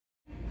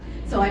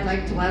So I'd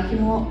like to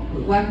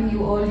welcome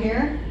you all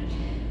here.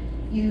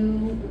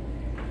 You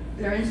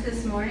learned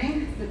this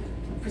morning the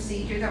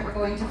procedure that we're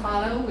going to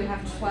follow. We'll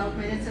have 12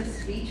 minutes of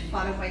speech,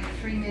 followed by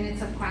 3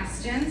 minutes of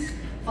questions,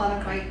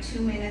 followed by 2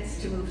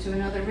 minutes to move to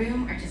another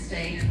room or to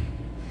stay.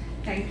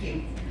 Thank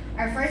you.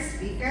 Our first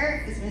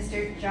speaker is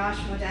Mr. Josh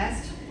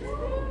Modeste.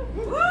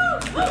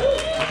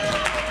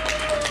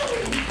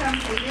 He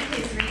completed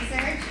his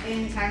research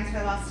in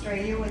Townsville,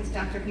 Australia with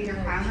Dr. Peter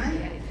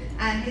Plowman,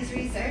 and his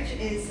research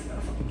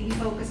he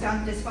focused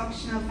on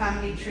dysfunctional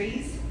family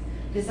trees,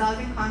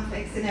 dissolving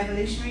conflicts in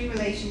evolutionary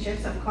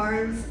relationships of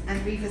corals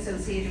and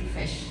reef-associated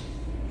fish.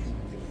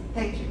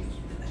 Thank you.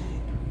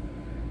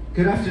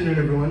 Good afternoon,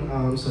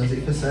 everyone. So as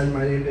Aoife said,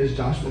 my name is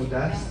Josh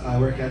Modeste. I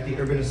work at the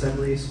Urban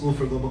Assembly School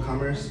for Global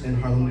Commerce in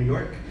Harlem, New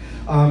York.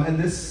 And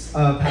this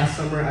past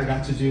summer, I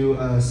got to do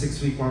a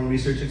 6-week-long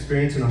research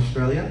experience in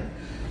Australia,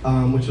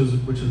 which was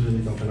really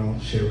dope, and I'll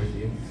share with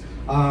you.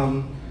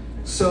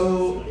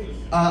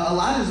 A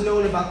lot is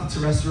known about the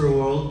terrestrial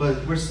world,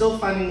 but we're still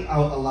finding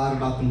out a lot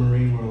about the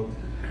marine world.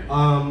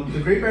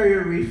 The Great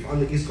Barrier Reef on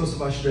the east coast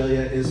of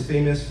Australia is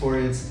famous for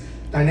its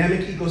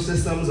dynamic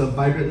ecosystems of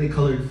vibrantly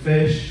colored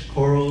fish,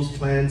 corals,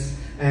 plants,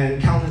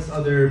 and countless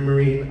other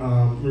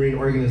marine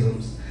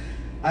organisms.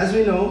 As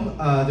we know,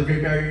 the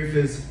Great Barrier Reef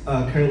is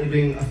currently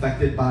being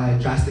affected by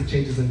drastic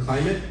changes in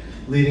climate,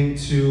 leading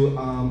to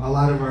a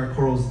lot of our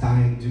corals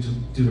dying due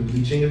to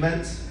bleaching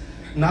events.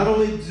 Not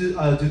only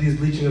do these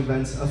bleaching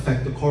events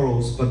affect the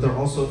corals, but they're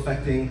also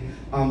affecting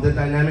the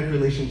dynamic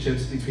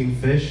relationships between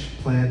fish,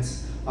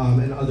 plants,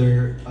 and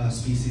other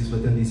species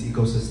within these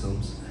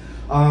ecosystems.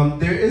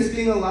 There is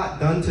being a lot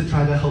done to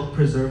try to help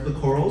preserve the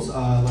corals,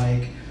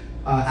 like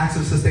acts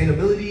of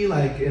sustainability,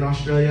 like in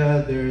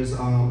Australia, there's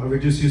a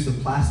reduced use of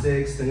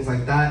plastics, things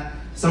like that.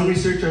 Some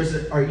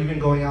researchers are even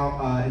going out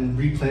and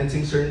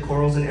replanting certain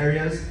corals in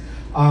areas.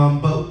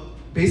 But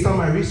based on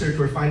my research,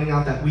 we're finding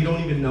out that we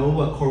don't even know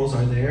what corals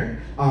are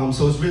there.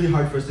 So it's really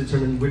hard for us to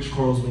determine which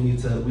corals we need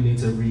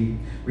to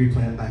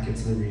replant back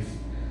into the reef.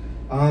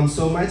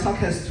 So my talk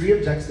has 3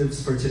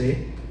 objectives for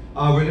today.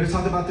 We're going to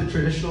talk about the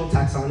traditional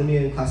taxonomy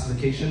and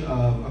classification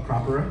of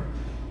Acropora,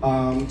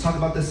 talk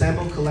about the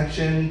sample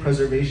collection,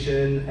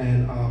 preservation,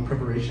 and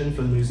preparation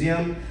for the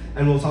museum,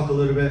 and we'll talk a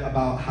little bit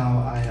about how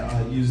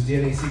I use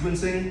DNA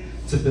sequencing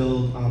to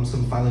build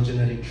some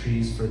phylogenetic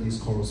trees for these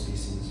coral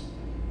species.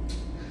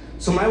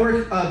 So my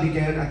work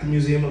began at the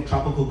Museum of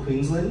Tropical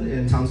Queensland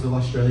in Townsville,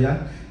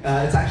 Australia.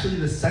 It's actually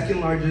the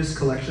 2nd largest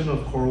collection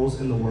of corals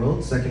in the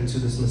world, second to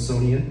the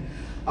Smithsonian.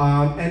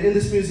 And in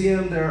this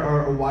museum, there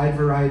are a wide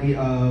variety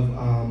of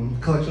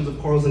collections of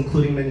corals,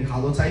 including many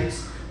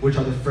holotypes, which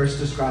are the first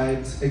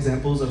described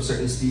examples of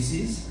certain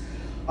species.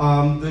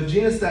 The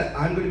genus that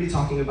I'm going to be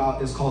talking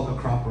about is called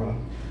Acropora.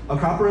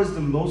 Acropora is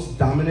the most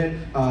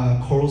dominant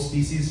coral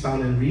species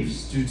found in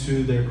reefs due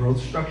to their growth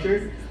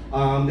structure.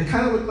 They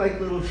kind of look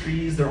like little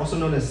trees. They're also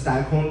known as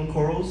staghorn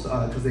corals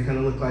because they kind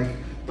of look like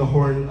the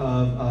horn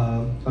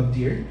of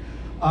deer.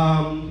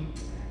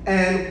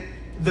 And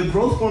the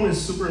growth form is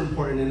super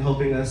important in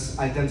helping us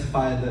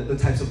identify the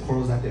types of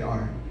corals that they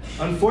are.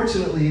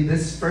 Unfortunately,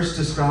 this first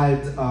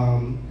described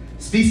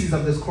species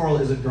of this coral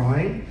is a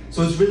drawing,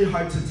 so it's really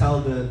hard to tell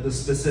the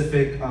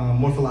specific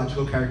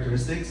morphological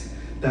characteristics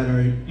that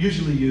are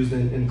usually used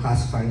in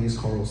classifying these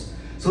corals.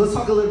 So let's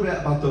talk a little bit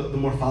about the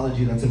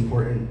morphology that's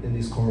important in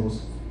these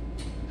corals.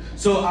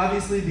 So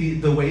obviously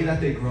the way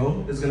that they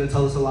grow is going to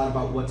tell us a lot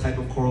about what type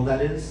of coral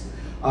that is.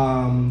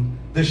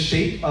 The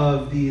shape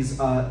of these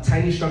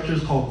tiny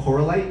structures called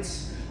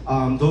corallites,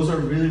 those are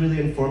really, really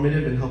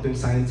informative in helping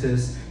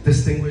scientists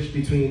distinguish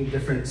between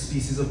different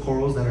species of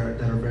corals that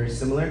are very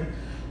similar.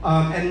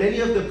 And many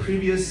of the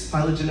previous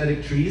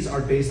phylogenetic trees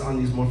are based on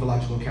these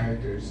morphological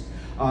characters.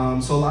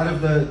 So a lot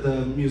of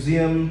the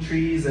museum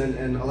trees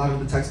and a lot of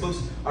the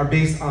textbooks are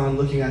based on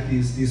looking at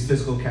these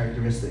physical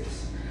characteristics.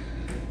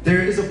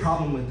 There is a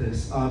problem with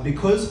this.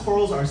 Because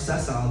corals are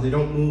sessile, they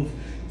don't move,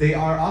 they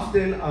are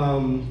often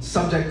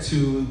subject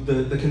to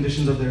the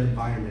conditions of their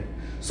environment.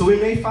 So we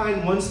may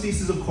find one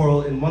species of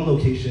coral in one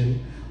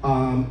location,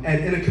 and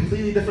in a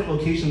completely different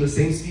location, the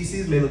same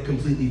species may look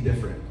completely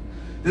different.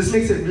 This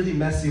makes it really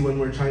messy when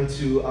we're trying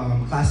to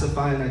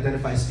classify and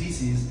identify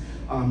species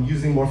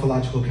using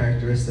morphological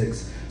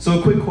characteristics. So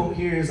a quick quote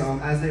here is,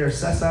 as they are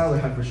sessile or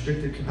have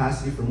restricted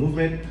capacity for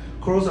movement,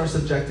 corals are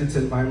subjected to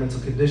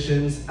environmental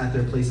conditions at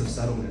their place of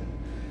settlement.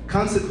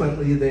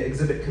 Consequently, they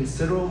exhibit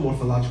considerable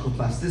morphological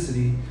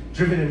plasticity,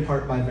 driven in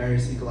part by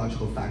various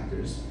ecological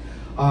factors.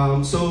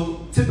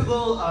 So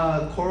typical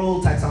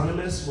coral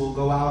taxonomists will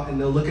go out and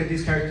they'll look at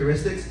these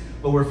characteristics,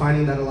 but we're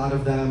finding that a lot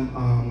of them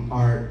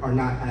are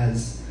not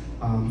as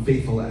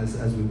faithful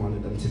as we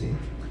wanted them to be.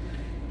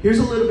 Here's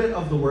a little bit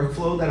of the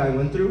workflow that I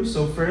went through.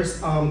 So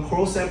first,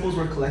 coral samples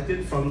were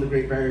collected from the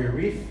Great Barrier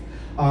Reef.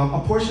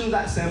 A portion of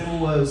that sample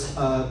was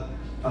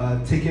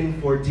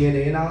taken for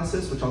DNA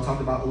analysis, which I'll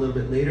talk about a little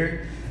bit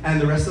later, and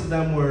the rest of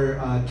them were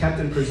kept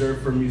and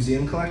preserved for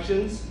museum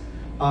collections.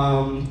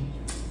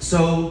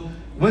 So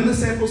when the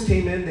samples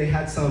came in, they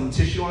had some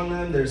tissue on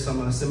them. There's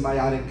some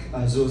symbiotic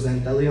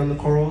zooxanthellae on the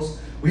corals,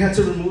 We had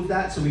to remove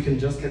that so we can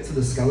just get to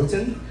the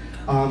skeleton.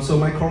 So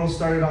my coral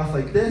started off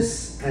like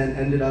this and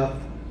ended up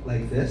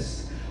like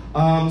this.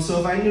 So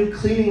if I knew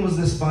cleaning was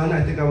this fun,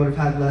 I think I would have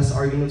had less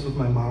arguments with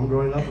my mom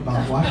growing up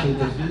about washing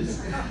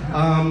dishes.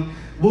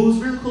 What was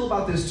really cool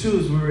about this too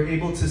is we were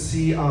able to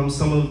see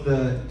some of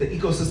the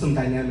ecosystem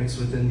dynamics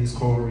within these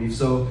coral reefs.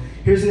 So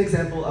here's an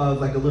example of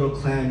like a little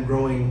clam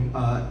growing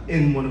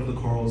in one of the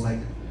corals, like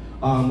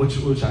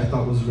which I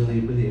thought was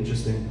really, really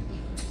interesting.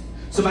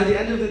 So by the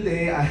end of the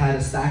day, I had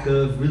a stack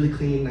of really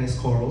clean, nice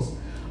corals.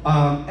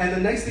 And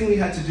the next thing we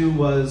had to do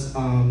was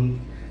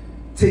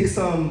take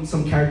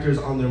some characters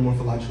on their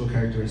morphological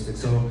characteristics.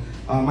 So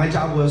my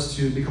job was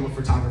to become a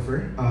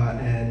photographer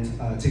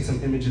and take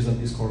some images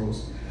of these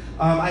corals.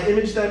 I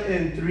imaged them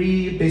in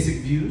 3 basic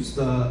views,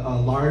 the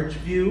large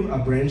view, a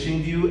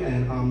branching view,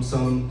 and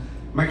some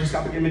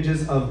microscopic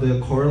images of the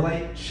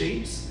corallite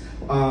shapes.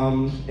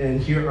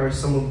 And here are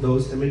some of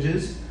those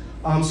images.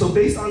 So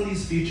based on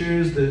these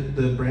features,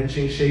 the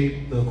branching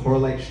shape, the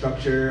corallite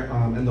structure,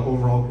 and the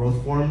overall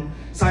growth form,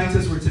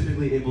 scientists were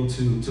typically able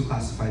to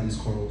classify these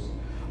corals.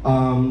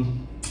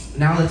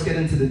 Now let's get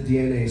into the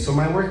DNA. So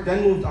my work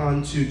then moved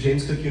on to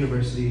James Cook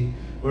University,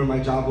 where my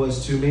job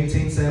was to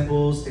maintain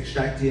samples,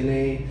 extract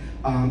DNA,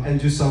 and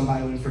do some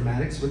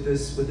bioinformatics with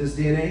this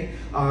DNA,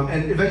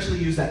 and eventually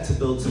use that to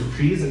build some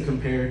trees and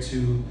compare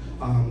to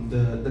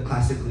the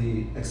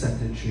classically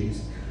accepted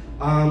trees.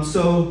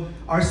 So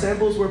our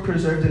samples were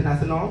preserved in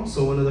ethanol.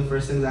 So one of the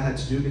first things I had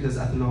to do, because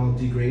ethanol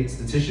degrades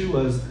the tissue,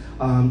 was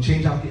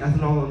change out the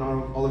ethanol on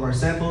all of our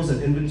samples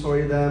and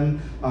inventory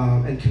them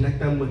and connect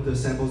them with the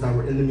samples that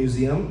were in the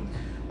museum.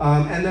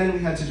 And then we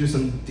had to do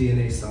some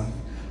DNA stuff.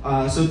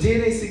 So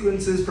DNA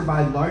sequences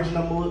provide large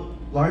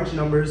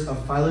numbers of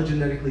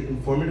phylogenetically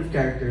informative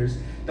characters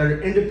that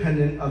are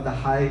independent of the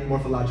high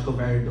morphological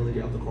variability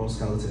of the coral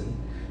skeleton.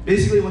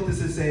 Basically what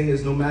this is saying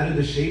is no matter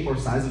the shape or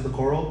size of the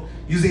coral,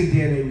 using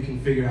DNA we can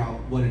figure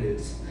out what it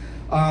is.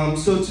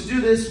 So to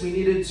do this, we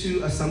needed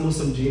to assemble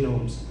some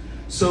genomes.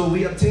 So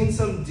we obtained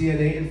some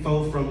DNA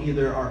info from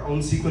either our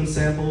own sequence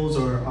samples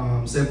or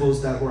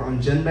samples that were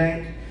on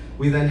GenBank.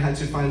 We then had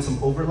to find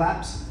some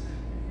overlaps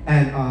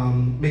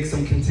and make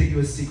some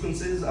contiguous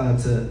sequences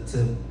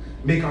to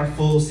make our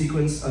full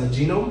sequence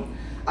genome.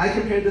 I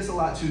compared this a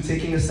lot to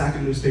taking a stack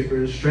of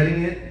newspapers,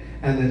 shredding it,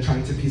 and then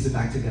trying to piece it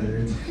back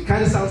together. It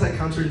kind of sounds like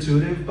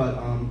counterintuitive, but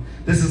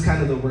this is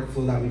kind of the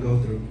workflow that we go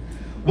through.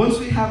 Once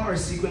we have our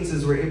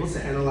sequences, we're able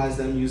to analyze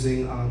them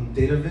using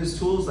data viz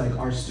tools like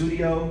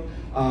RStudio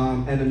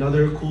and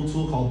another cool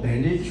tool called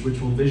Bandage,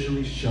 which will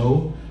visually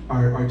show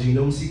our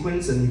genome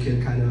sequence, and we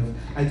can kind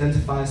of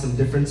identify some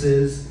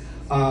differences.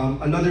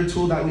 Another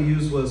tool that we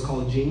used was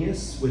called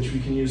Genus, which we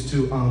can use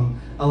to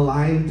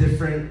align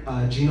different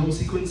genome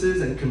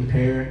sequences and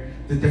compare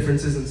the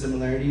differences and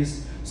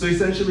similarities. So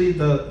essentially,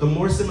 the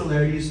more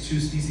similarities two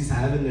species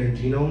have in their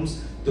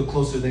genomes, the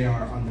closer they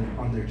are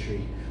on their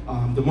tree.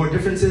 The more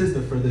differences,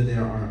 the further they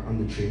are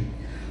on the tree.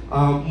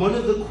 One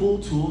of the cool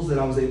tools that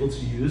I was able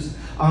to use,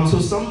 so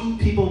some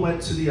people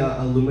went to the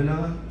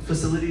Illumina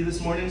facility this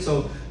morning.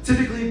 So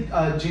typically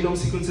genome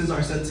sequences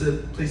are sent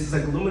to places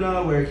like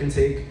Illumina where it can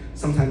take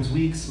sometimes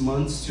weeks,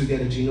 months to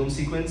get a genome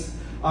sequence.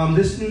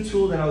 This new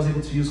tool that I was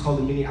able to use called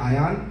the Mini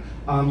Ion,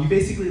 you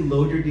basically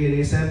load your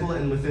DNA sample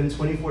and within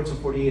 24 to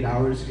 48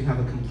 hours you can have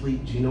a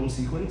complete genome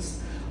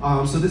sequence.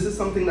 So this is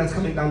something that's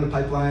coming down the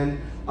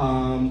pipeline.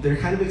 They're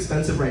kind of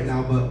expensive right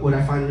now, but what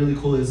I find really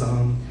cool is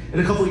in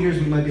a couple of years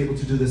we might be able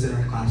to do this in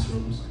our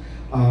classrooms.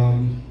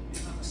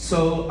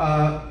 So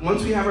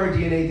once we have our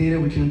DNA data,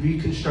 we can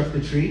reconstruct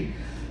the tree.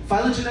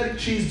 Phylogenetic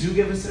trees do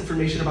give us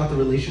information about the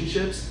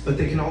relationships, but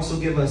they can also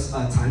give us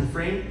a time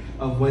frame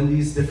of when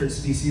these different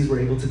species were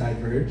able to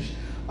diverge.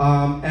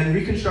 And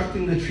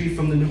reconstructing the tree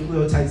from the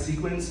nucleotide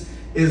sequence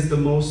is the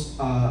most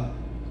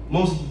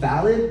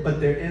valid,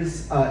 but it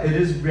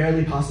is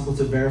rarely possible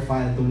to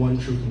verify the one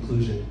true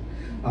conclusion.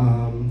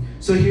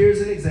 So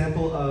here's an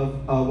example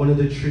of one of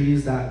the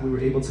trees that we were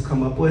able to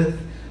come up with.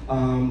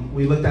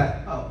 We looked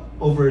at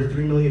over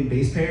 3 million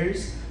base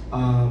pairs.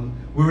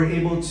 We were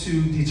able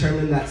to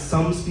determine that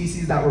some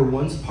species that were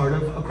once part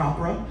of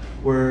Acropora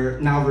were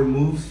now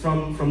removed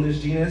from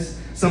this genus.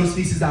 Some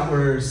species that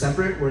were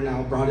separate were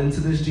now brought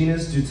into this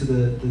genus due to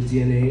the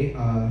DNA,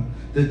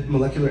 the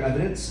molecular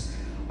evidence.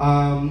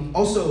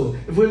 Also,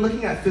 if we're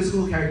looking at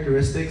physical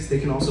characteristics, they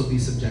can also be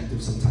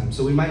subjective sometimes.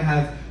 So we might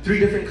have 3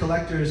 different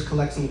collectors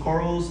collect some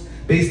corals.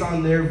 Based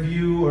on their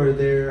view or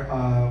their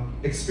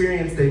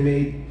experience, they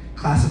may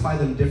classify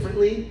them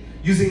differently.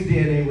 Using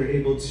DNA, we're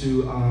able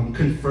to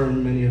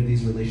confirm many of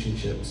these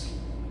relationships.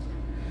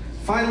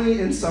 Finally,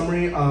 in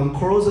summary,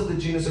 corals of the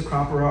genus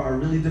Acropora are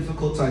really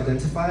difficult to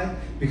identify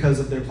because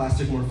of their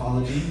plastic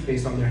morphology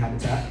based on their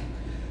habitat.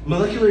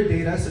 Molecular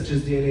data, such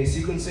as DNA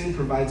sequencing,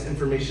 provides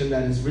information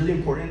that is really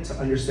important to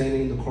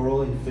understanding the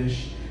coral and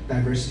fish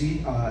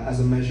diversity as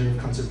a measure of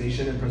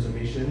conservation and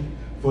preservation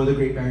for the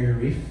Great Barrier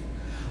Reef.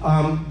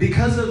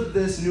 Because of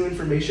this new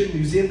information,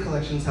 museum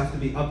collections have to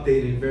be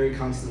updated very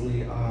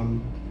constantly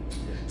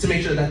to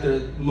make sure that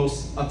they're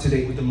most up to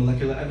date with the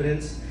molecular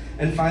evidence.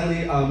 And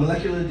finally,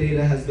 molecular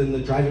data has been the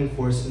driving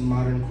force in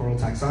modern coral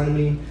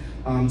taxonomy.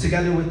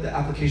 Together with the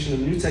application of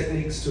new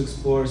techniques to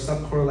explore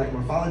subcoral-like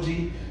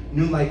morphology,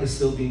 new light is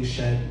still being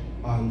shed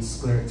on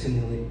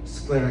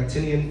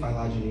scleractinian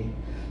phylogeny.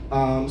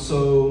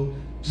 So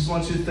just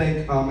want to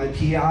thank my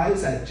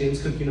PIs at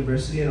James Cook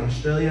University in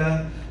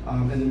Australia,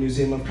 and the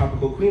Museum of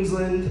Tropical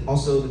Queensland,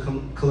 also the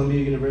Columbia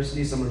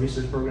University Summer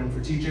Research Program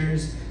for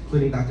Teachers,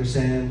 including Dr.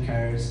 Sam,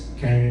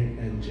 Karen,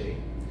 and Jay.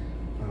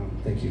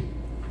 Thank you.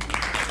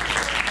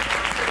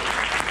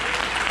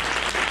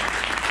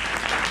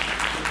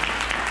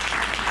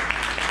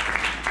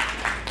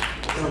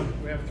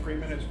 We have 3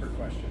 minutes per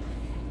question.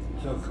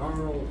 So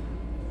coral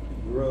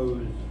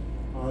grows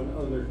on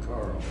other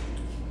coral.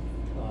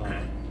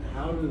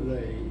 How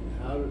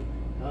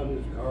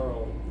does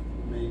coral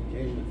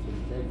maintain its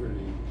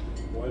integrity?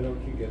 Why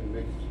don't you get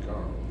mixed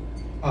coral?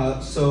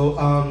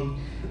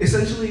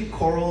 Essentially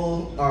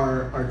coral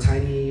are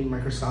tiny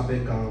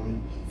microscopic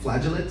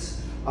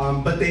flagellates,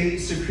 but they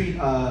secrete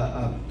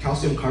a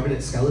calcium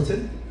carbonate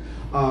skeleton.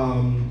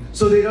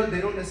 So they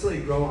don't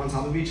necessarily grow on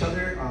top of each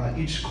other.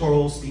 Each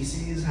coral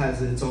species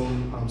has its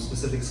own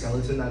specific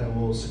skeleton that it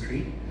will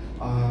secrete.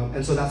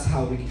 And so that's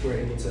how we were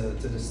able to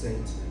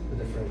distinct the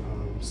different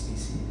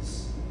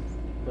species.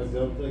 But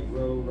don't they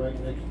grow right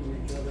next to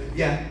each other?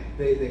 Yeah,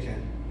 they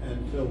can.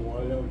 And so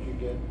why don't you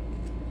get,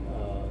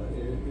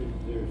 is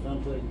there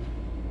something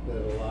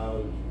that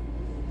allows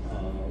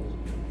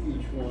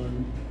each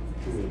one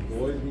to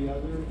avoid the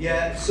other?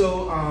 Yeah,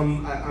 so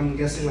I'm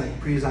guessing like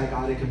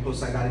pre-zygotic and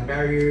post-zygotic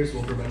barriers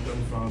will prevent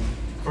them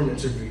from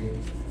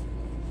interbreeding.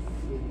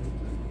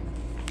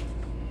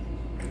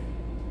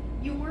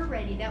 You were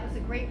ready. That was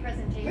a great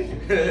presentation.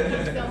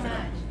 Thank you so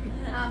much.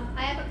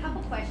 I have a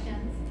couple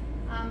questions.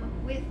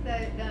 With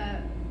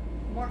the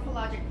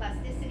morphologic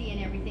plasticity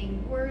and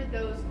everything, were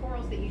those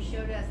corals that you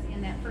showed us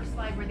in that first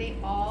slide, were they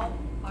all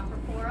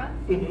Acropora?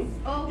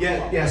 Mm-hmm. Oh, yeah,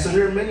 cool. yeah. So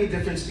there are many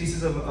different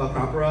species of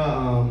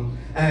Acropora,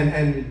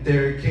 and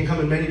there can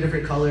come in many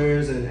different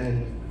colors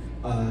and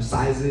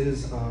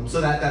sizes. So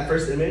that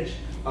first image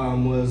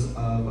was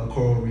of a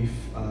coral reef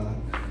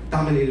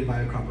dominated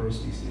by Acropora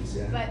species.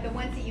 Yeah. But the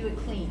ones that you had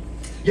cleaned.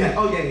 Yeah.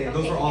 Oh, yeah, yeah.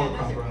 Those Okay, were all yeah, those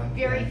are Acropora.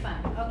 very yeah.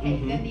 fun. Okay.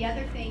 Mhm. Then the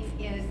other thing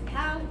is,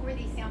 how were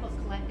these samples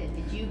collected?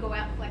 Did you go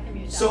out and collect them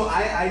yourself? So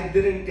I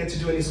didn't get to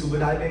do any scuba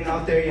diving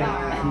out there.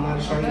 Yeah, I'm not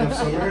a strong enough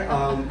swimmer.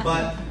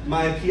 But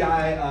my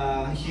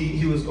PI,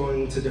 he was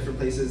going to different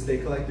places. They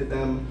collected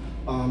them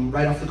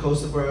right off the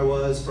coast of where I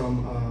was,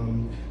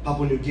 from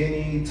Papua New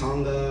Guinea,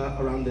 Tonga,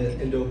 around the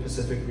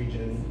Indo-Pacific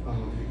region.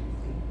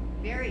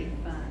 Very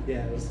fun.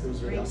 Yeah, it was really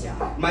Great awesome.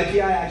 job. My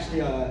PI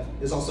actually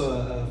is also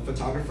a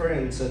photographer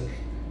and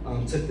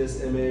took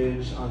this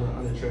image on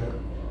a trip.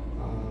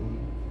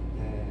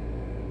 And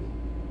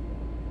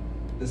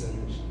this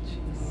image.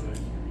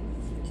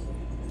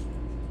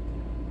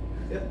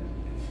 Yep.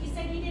 You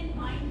said you didn't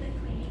mind the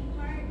cleaning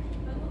part,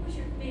 but what was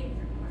your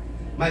favorite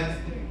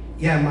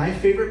part? My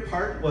favorite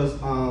part was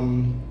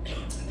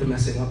the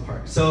messing up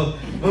part. So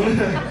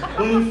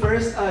when we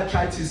first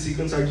tried to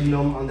sequence our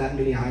genome on that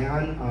mini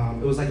ion,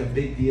 it was like a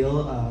big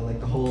deal. Like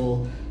the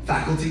whole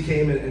faculty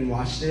came and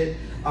watched it,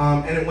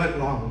 and it went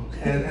wrong.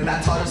 And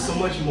that taught us so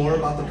much more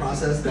about the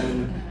process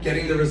than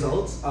getting the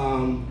results.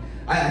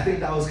 I think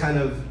that was kind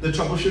of the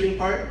troubleshooting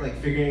part, like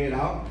figuring it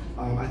out.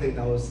 I think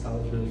that was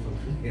really fun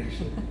for me,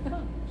 actually.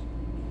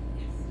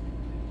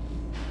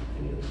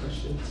 Any other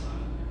questions?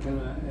 Can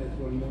I ask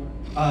one more?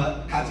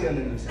 Katya and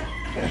then Lisa.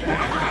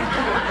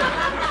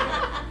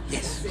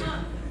 Yes. If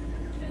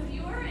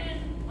you were in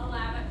a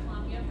lab at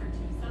Columbia for 2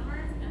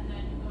 summers and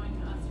then going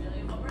to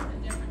Australia, what were the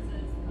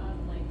differences of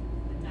like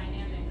the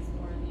dynamics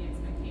or the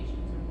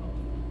expectations or both?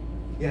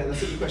 Yeah,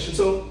 that's a good question.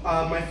 So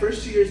my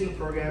first 2 years in the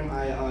program,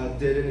 I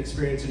did an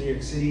experience in New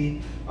York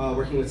City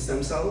working with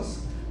stem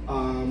cells.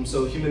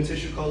 So human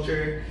tissue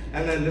culture.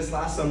 And then this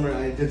last summer,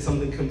 I did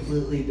something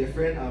completely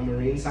different,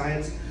 marine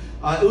science.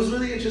 It was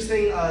really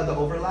interesting, the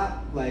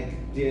overlap, like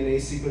DNA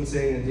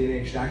sequencing and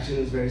DNA extraction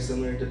is very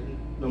similar to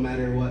no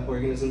matter what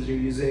organisms you're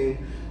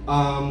using.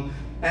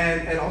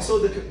 And also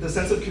the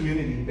sense of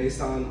community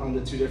based on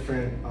the 2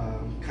 different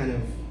kind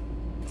of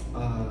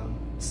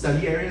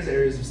study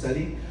areas of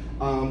study.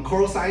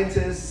 Coral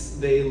scientists,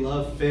 they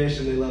love fish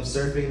and they love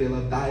surfing, they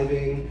love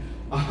diving.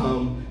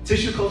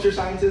 Tissue culture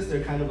scientists,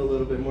 they're kind of a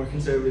little bit more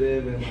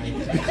conservative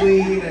and like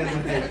clean and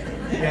like,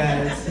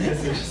 yeah, it's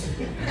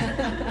interesting.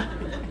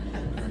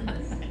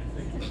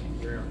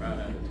 We're about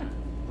out of time.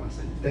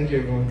 Awesome. Thank you,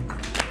 everyone.